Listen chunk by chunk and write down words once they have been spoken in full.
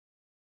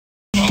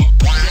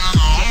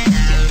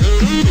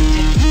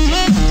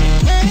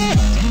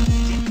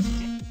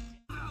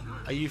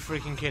you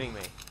freaking kidding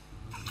me?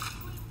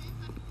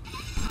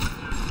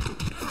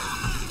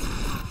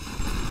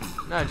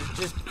 No,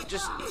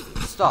 just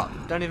stop.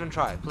 Don't even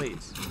try it,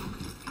 please.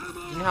 Do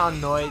you know how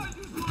annoyed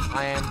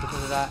I am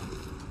because of that?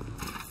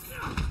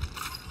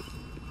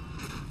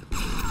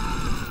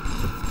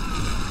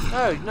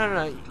 No.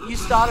 You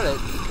started it.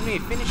 Come here,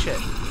 finish it.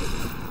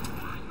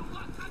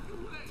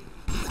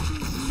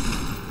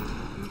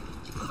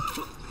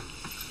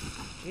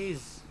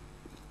 Jeez.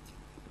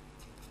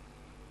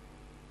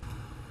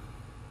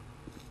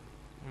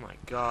 Oh my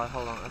god,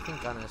 hold on. I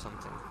think I know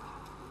something.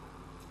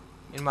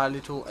 In my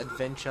little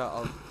adventure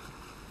of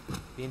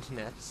the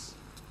internets.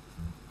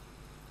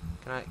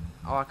 Can I...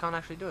 Oh, I can't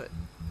actually do it.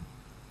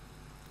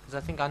 Because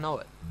I think I know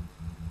it.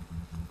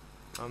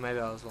 Or maybe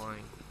I was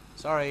lying.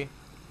 Sorry.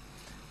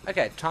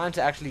 Okay, time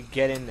to actually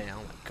get in there.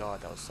 Oh my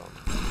god, that was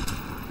something.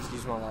 Just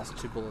use my last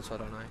 2 bullets, I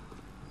don't know.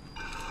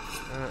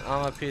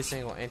 Armor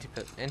piercing or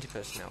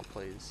anti-personnel,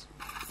 please.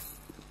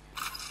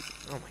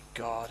 Oh my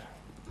god.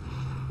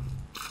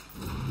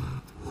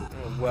 I'm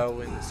gonna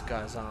whirlwind this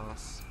guy's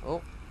ass.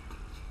 Oh.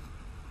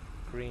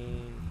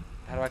 Green.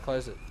 How do I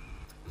close it?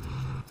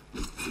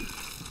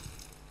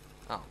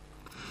 Oh.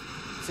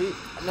 See,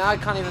 now I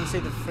can't even see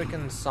the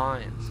frickin'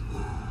 signs.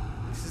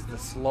 This is the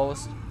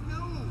slowest.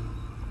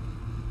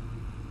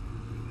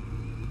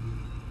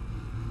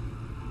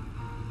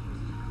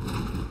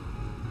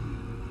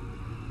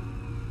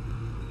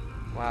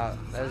 Wow,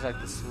 that is like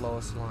the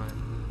slowest line.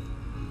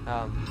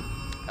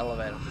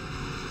 Elevator.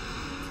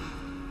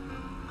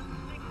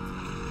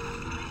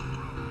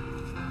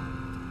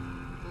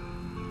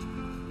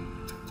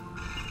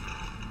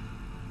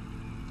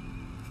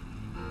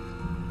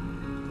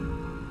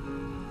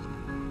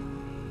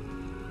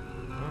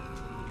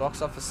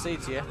 Box office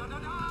seats, yeah?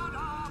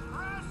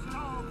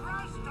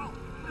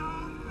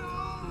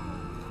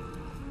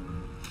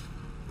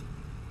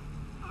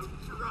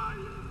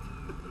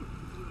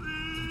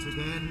 Once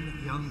again,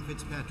 young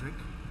Fitzpatrick.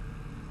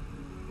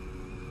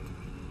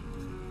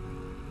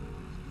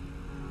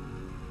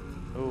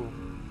 Ooh.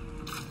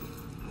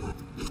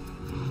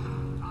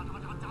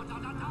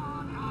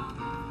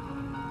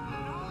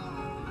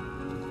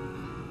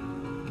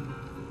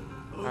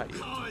 Oh Right.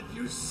 God,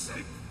 you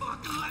sick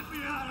fuck, let me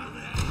out of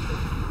there!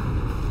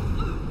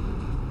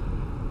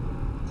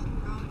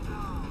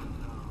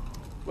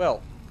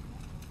 Well.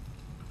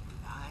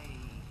 Life,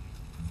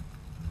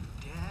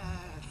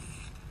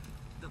 death,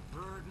 the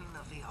burden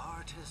of the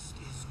artist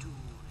is to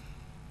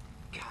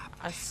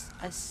capture.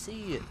 I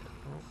see it.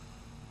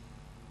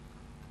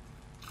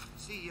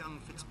 See young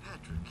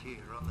Fitzpatrick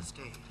here on the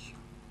stage.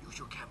 Use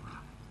your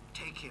camera.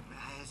 Take him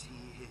as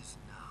he is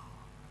now,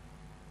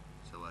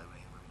 so I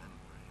may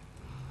remember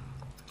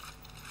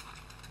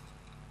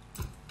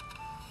him.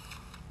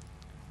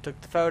 Took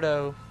the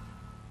photo.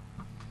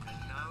 And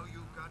now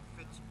you've got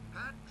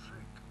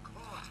Fitzpatrick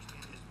caught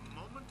in his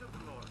moment of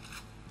glory.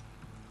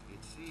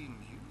 It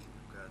seems you've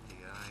got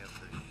the eye of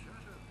the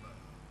shutterbug,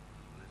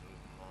 little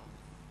moth.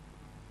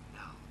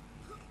 Now,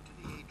 into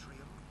the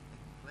atrium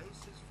and place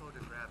his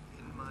photograph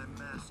in my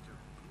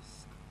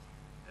masterpiece.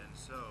 And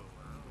so,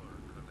 our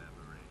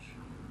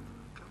collaboration.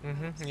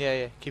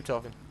 Yeah. Keep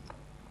talking.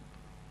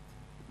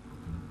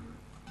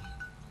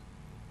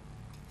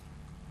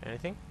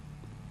 Anything?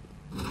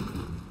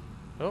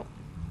 Oh.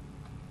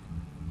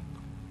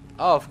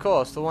 Oh, of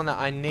course, the one that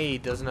I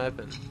need doesn't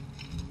open.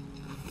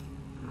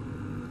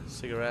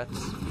 Cigarettes.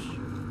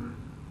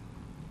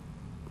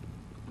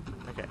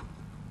 Okay.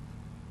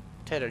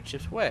 Potato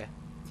chips, where?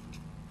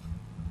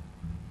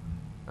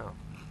 Oh.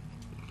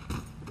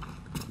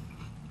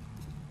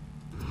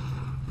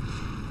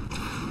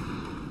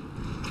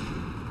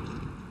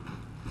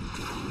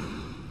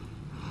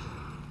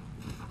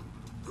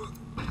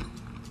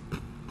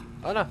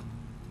 Oh no.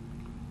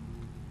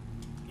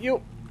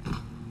 You.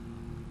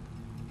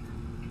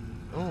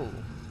 Oh,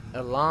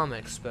 alarm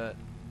expert.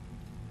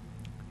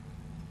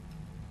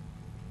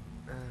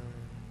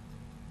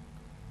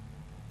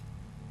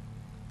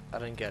 I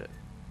didn't get it.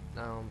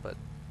 But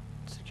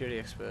security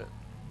expert.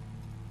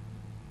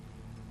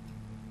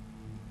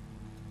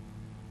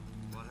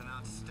 What an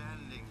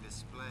outstanding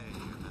display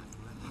of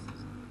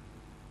athleticism.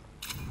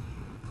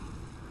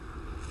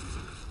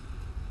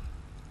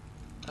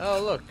 Oh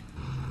look.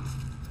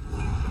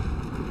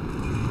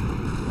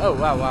 Oh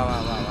wow.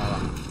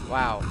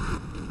 Wow.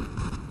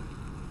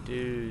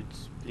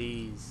 Dudes,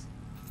 please.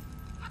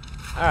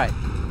 Alright.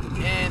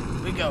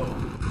 And we go.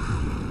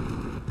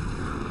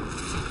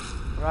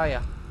 Where are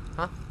ya?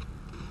 Huh?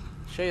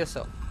 Show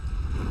yourself.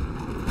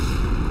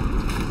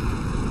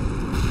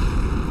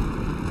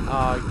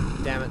 Oh,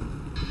 damn it.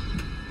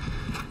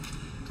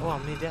 Oh,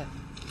 I'm near death.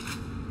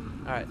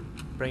 Alright,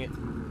 bring it.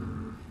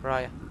 Where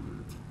are ya?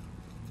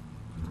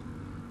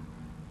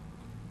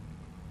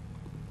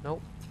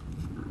 Nope.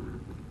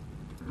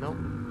 Nope.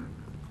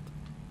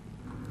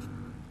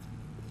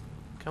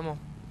 Come on.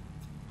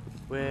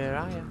 Where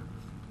are you?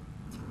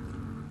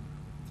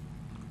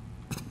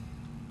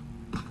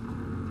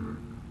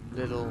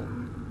 Little.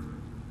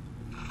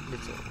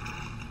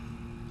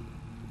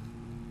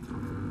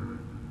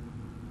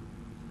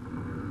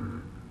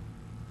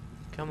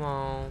 Come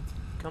on.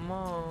 Come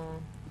on.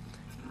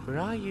 Where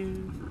are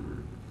you?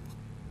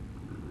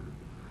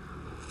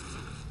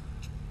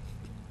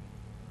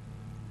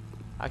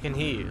 I can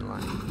hear you,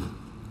 like,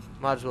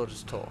 might as well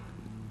just talk.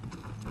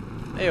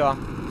 There you are.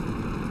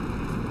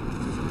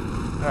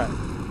 Alright.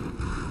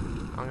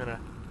 I'm gonna...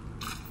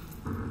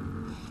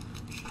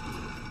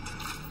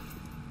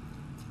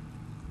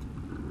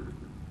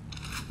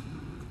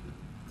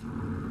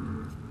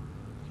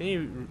 Can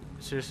you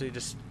seriously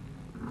just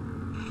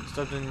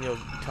stop doing your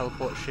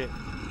teleport shit?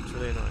 It's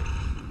really annoying.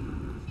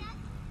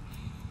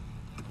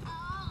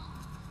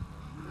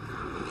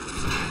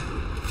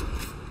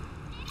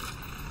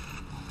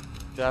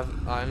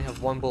 I only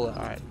have one bullet,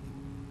 alright.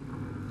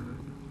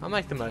 I'll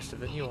make the most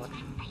of it, you watch.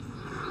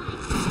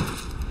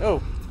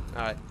 Oh!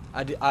 Alright.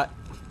 I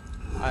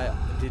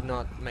did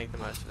not make the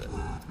most of it.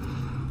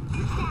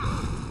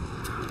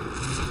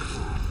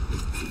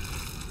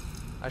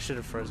 I should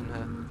have frozen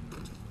her.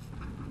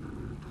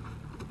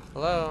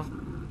 Hello?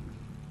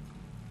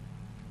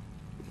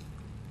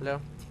 Hello?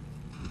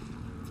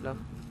 Hello?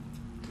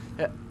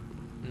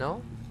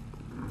 No?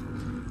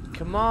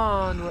 Come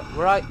on!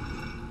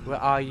 Where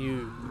are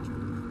you?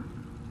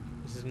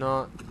 This is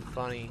not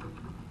funny.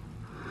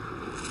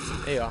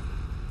 There you are.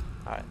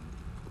 Alright.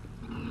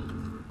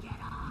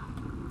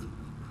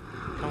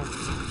 Come on.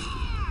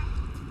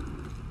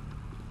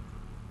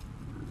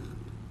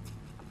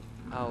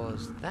 I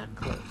was that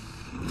close.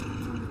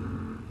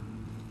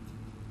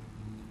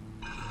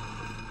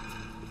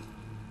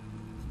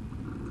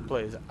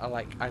 Please,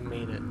 I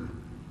mean it.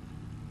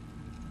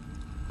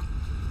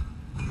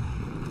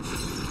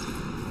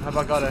 How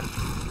about got her?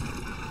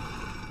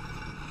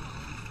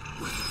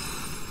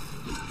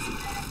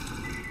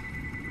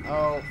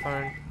 Oh,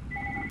 phone.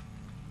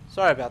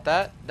 Sorry about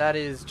that. That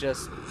is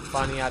just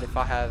finding out if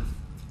I have...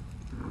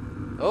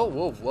 Oh,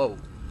 whoa, whoa.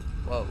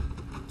 Whoa.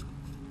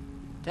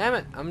 Damn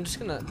it, I'm just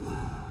gonna...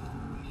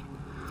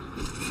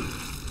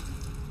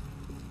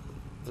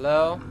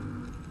 Hello?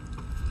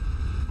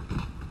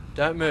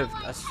 Don't move.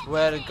 I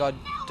swear to God,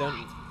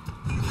 don't...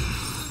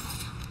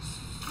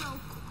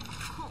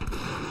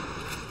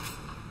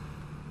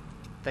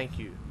 Thank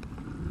you.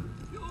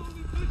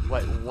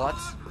 Wait, what?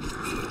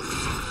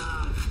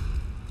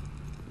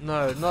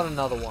 No, not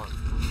another one.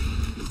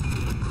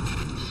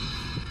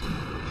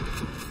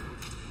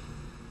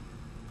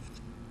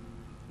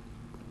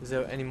 Is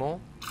there any more?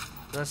 You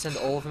want to send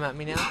all of them at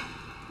me now?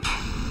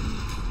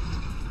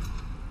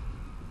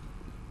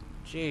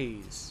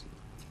 Jeez.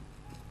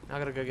 Now I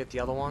gotta go get the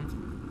other one.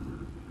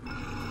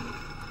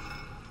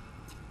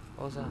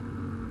 What was that?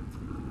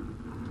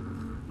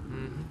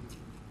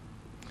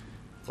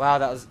 Wow,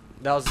 that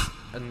was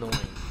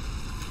annoying.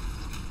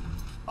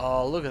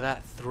 Oh, look at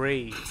that,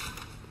 3.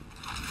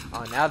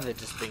 Oh, now they're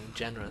just being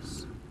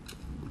generous.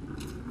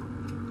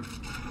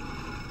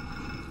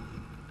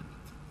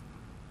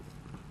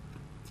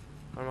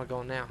 Where am I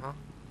going now, huh?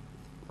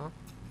 Huh?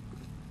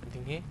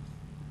 Anything here?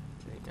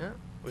 Yeah?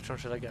 Which one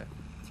should I go?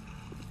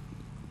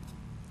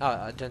 Oh,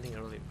 I don't think it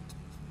really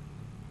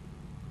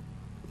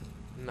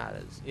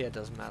matters. Yeah, it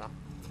doesn't matter.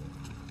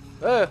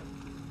 Oh!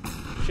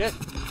 Shit!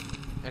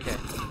 Okay.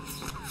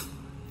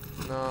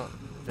 Not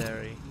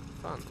very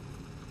fun.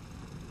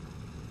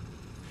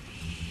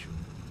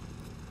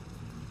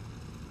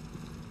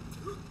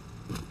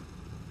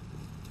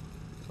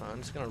 So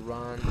I'm just gonna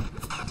run.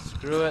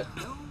 Screw it.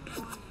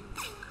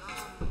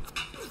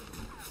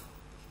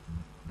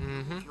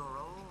 Your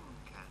own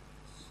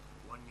canvas,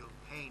 one you'll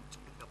paint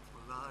with the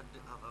blood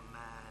of a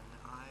man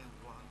I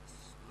once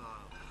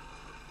loved.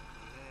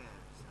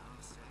 Yes,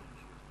 I'll send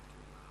you to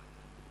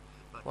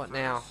Ryan. But What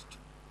now? first,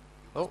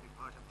 you Oh. must be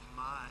part of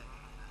my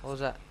What was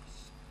that?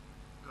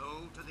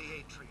 Go to the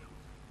atrium.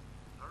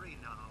 Hurry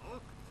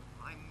now.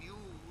 My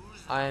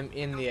muse. I am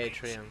in the awaits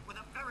atrium. with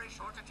a very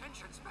short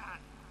attention span.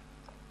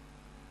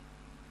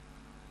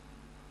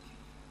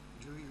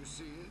 Do you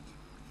see it?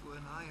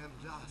 When I am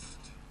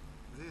dust,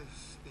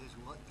 this is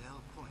what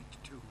they'll point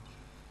to.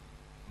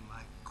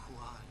 My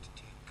quad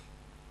tick.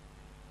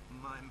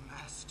 My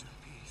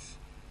masterpiece.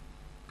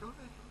 Go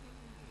ahead.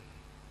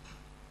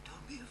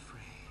 Don't be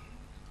afraid.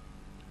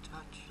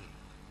 Touch it.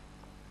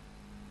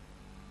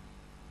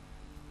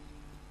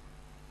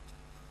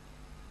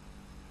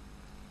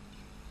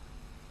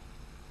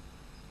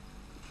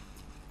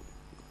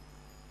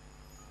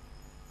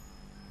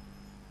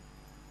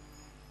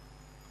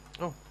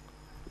 Oh.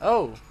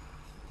 Oh!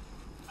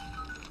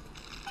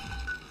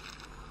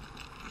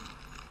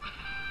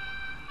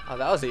 Oh,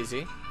 that was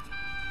easy.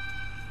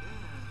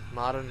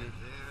 Martin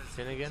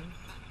Finnegan.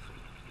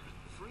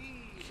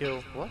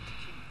 Kill what?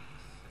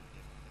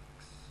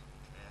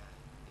 And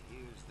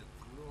here's the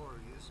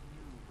glorious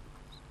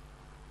news.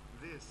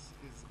 This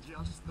is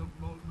just the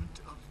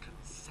moment of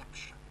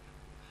conception.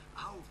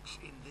 Out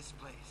in this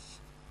place,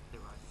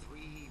 there are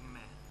 3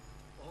 men,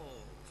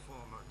 all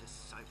former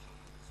disciples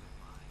of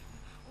mine,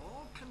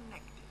 all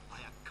connected by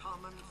a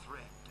common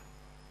thread.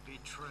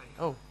 Betrayal.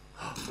 Oh.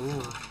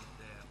 Ooh.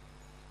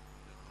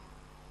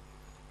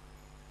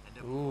 And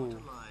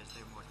immortalize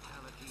their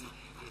mortality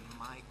in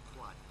my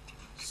quad.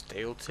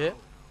 Steel tip.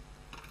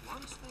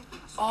 Once they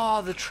pass,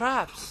 Oh, the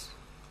traps.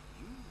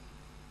 you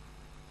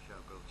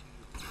shall go to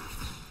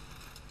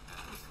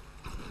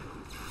you.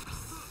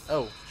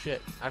 Oh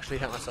shit! Actually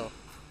hit myself.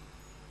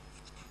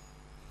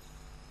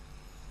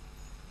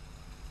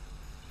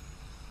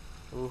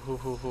 Ooh, hoo,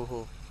 hoo, hoo,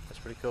 hoo. That's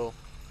pretty cool.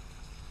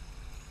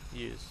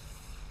 Use.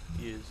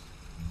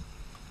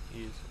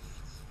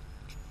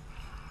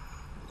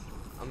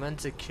 I meant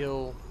to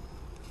kill.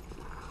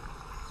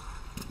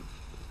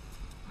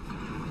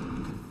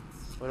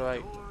 What do I?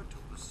 Door to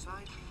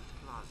Poseidon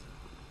Plaza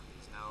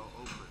is now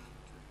open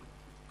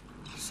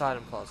to you.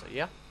 Poseidon Plaza.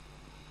 Yeah.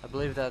 I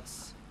believe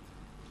that's.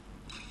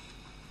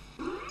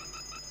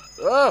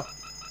 Oh!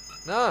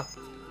 No!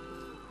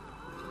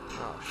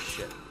 Oh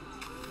shit.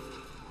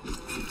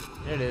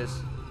 There it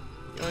is.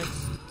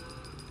 Yoinks.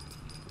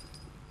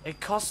 It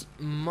costs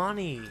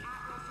money.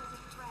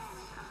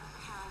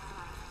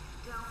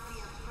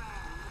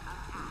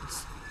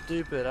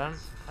 Stupid. I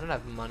don't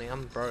have money.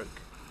 I'm broke.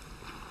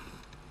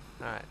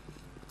 Alright.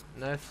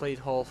 No fleet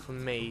hall for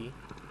me.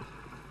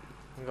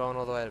 I'm going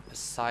all the way to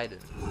Poseidon.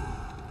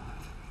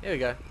 Here we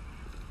go.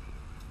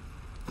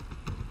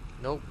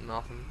 Nope,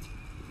 nothing.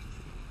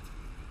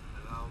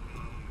 Allow me to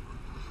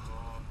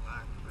draw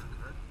back the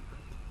curtain.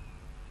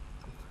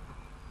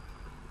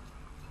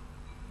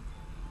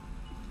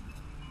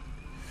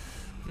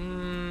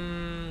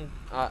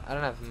 I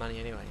don't have money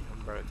anyway. I'm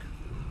broke.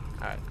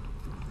 Alright.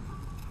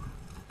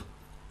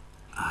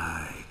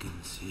 I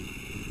can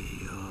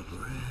see your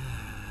breath.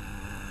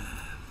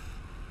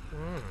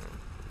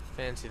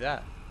 Fancy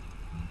that.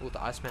 Ooh,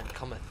 the Iceman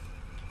cometh.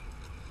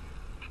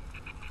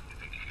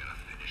 Think you're gonna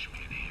finish me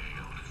in here,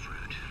 you old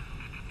fruit?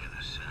 And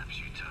the saps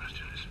you tossed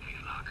in this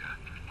meat locker.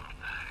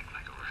 I act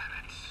like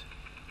rabbits.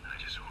 I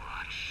just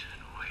watched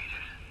and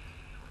waited.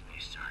 When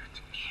they started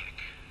to kick,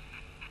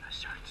 I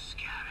started to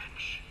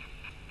scavenge.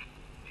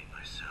 Made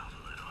myself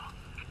a little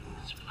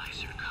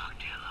splicer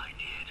cocktail I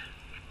did.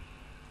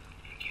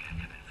 You can't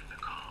come in from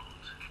the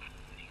cold.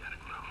 And you gotta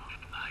grow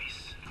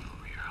ice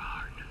over your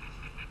heart.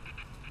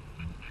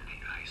 And the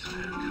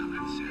Iceman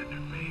cometh,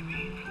 Sander,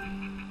 baby.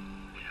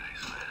 The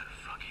Iceman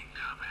fucking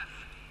cometh.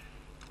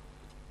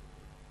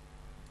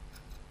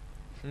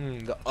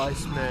 The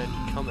Iceman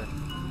cometh.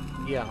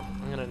 Yeah,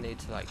 I'm gonna need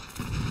to like.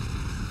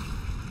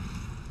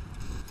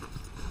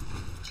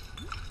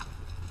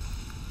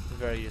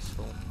 Very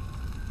useful.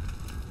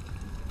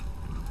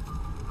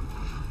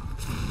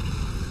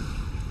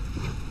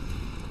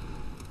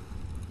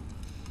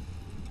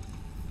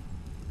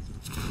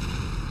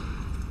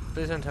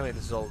 Please don't tell me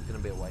this is all gonna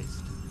be a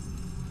waste.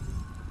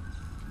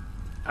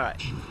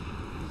 Alright.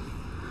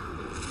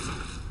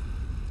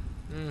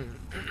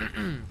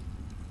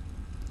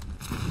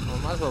 Well,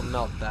 might as well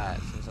melt that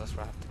since that's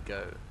where I have to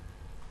go.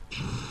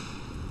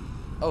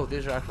 Oh,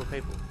 these are actual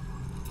people.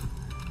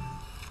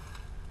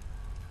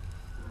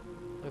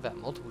 Look at that,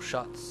 multiple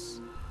shots.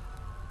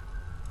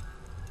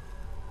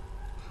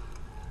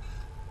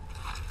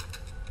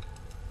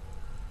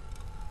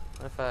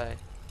 What if I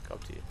go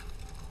up to you?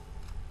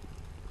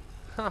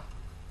 Huh.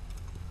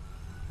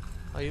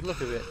 Oh, you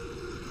look a bit.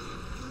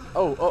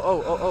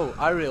 Oh,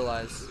 I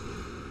realize.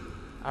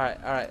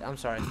 Alright, I'm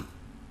sorry.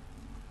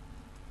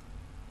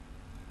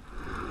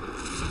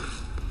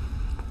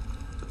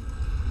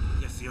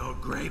 Guess the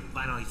old grape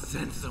finally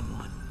sent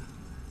someone.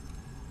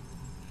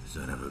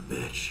 Son of a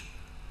bitch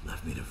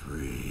left me to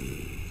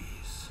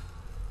freeze.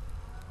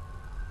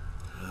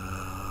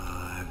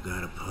 Oh, I've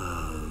got a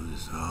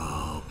pose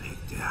all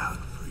picked out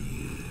for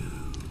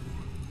you.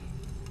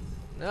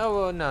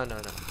 No, no.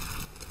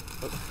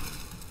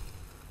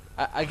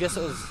 I guess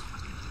it was.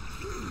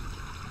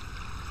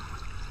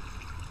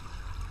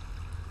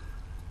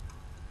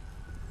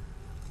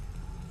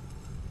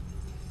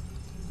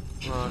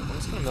 I'm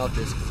just gonna melt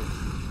this because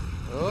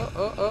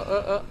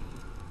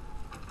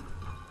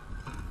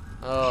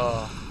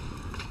Oh,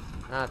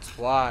 that's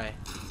why.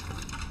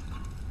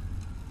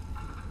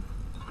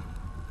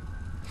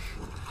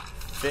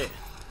 Fit.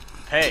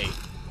 Hey.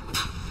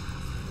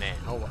 Man,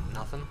 oh what,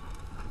 nothing?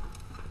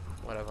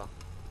 Whatever.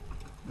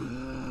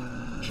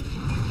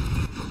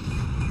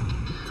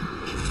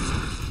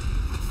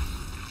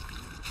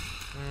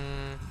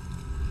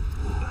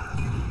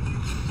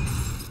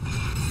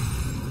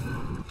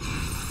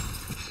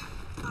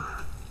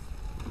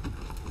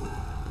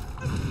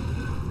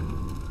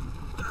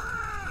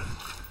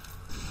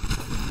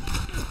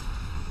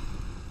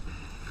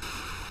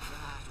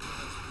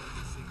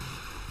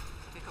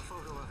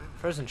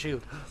 Frozen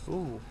shield.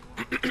 Ooh.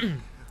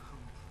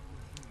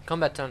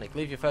 Combat tonic.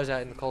 Leave your foes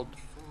out in the cold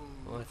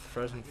with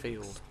frozen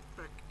field.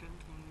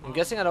 I'm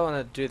guessing I don't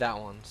want to do that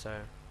one, so.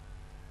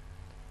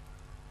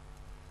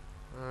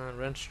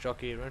 Wrench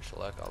jockey, wrench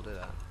lurk. I'll do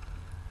that.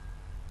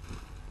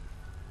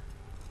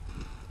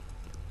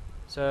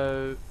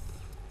 So,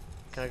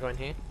 can I go in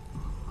here?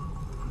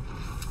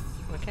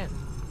 Oh, I can.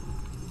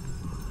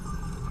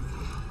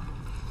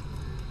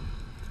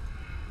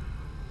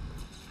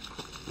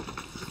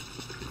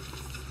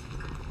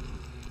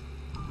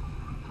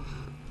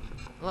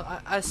 Look,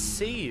 I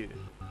see you.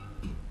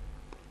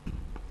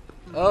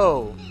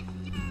 Oh.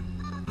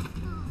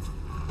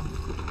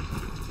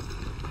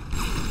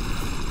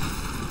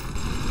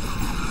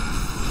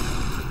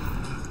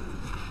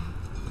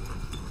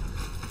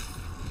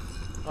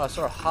 Oh, I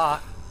saw a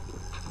heart.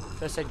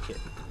 First aid kit.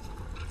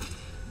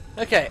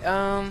 Okay,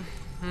 how am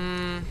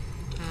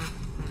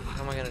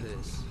I gonna do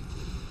this?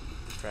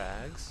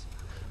 Frags.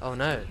 Oh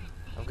no,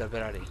 I've got a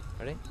better idea.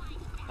 Ready?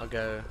 I'll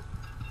go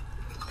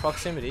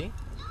proximity.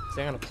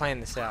 So I'm gonna plan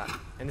this out,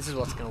 and this is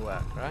what's gonna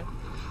work, right?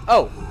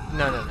 Oh,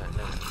 no.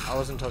 I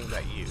wasn't talking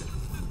about you.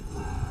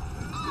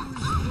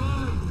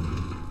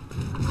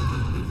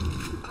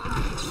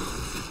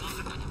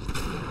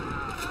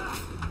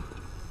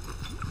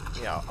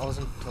 Yeah, I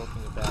wasn't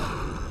talking about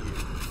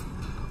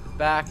you.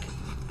 Back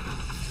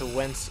to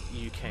whence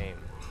you came.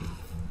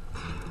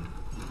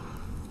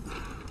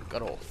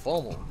 Got all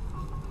formal.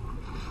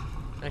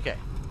 Okay.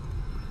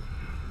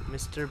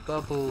 Mr.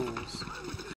 Bubbles.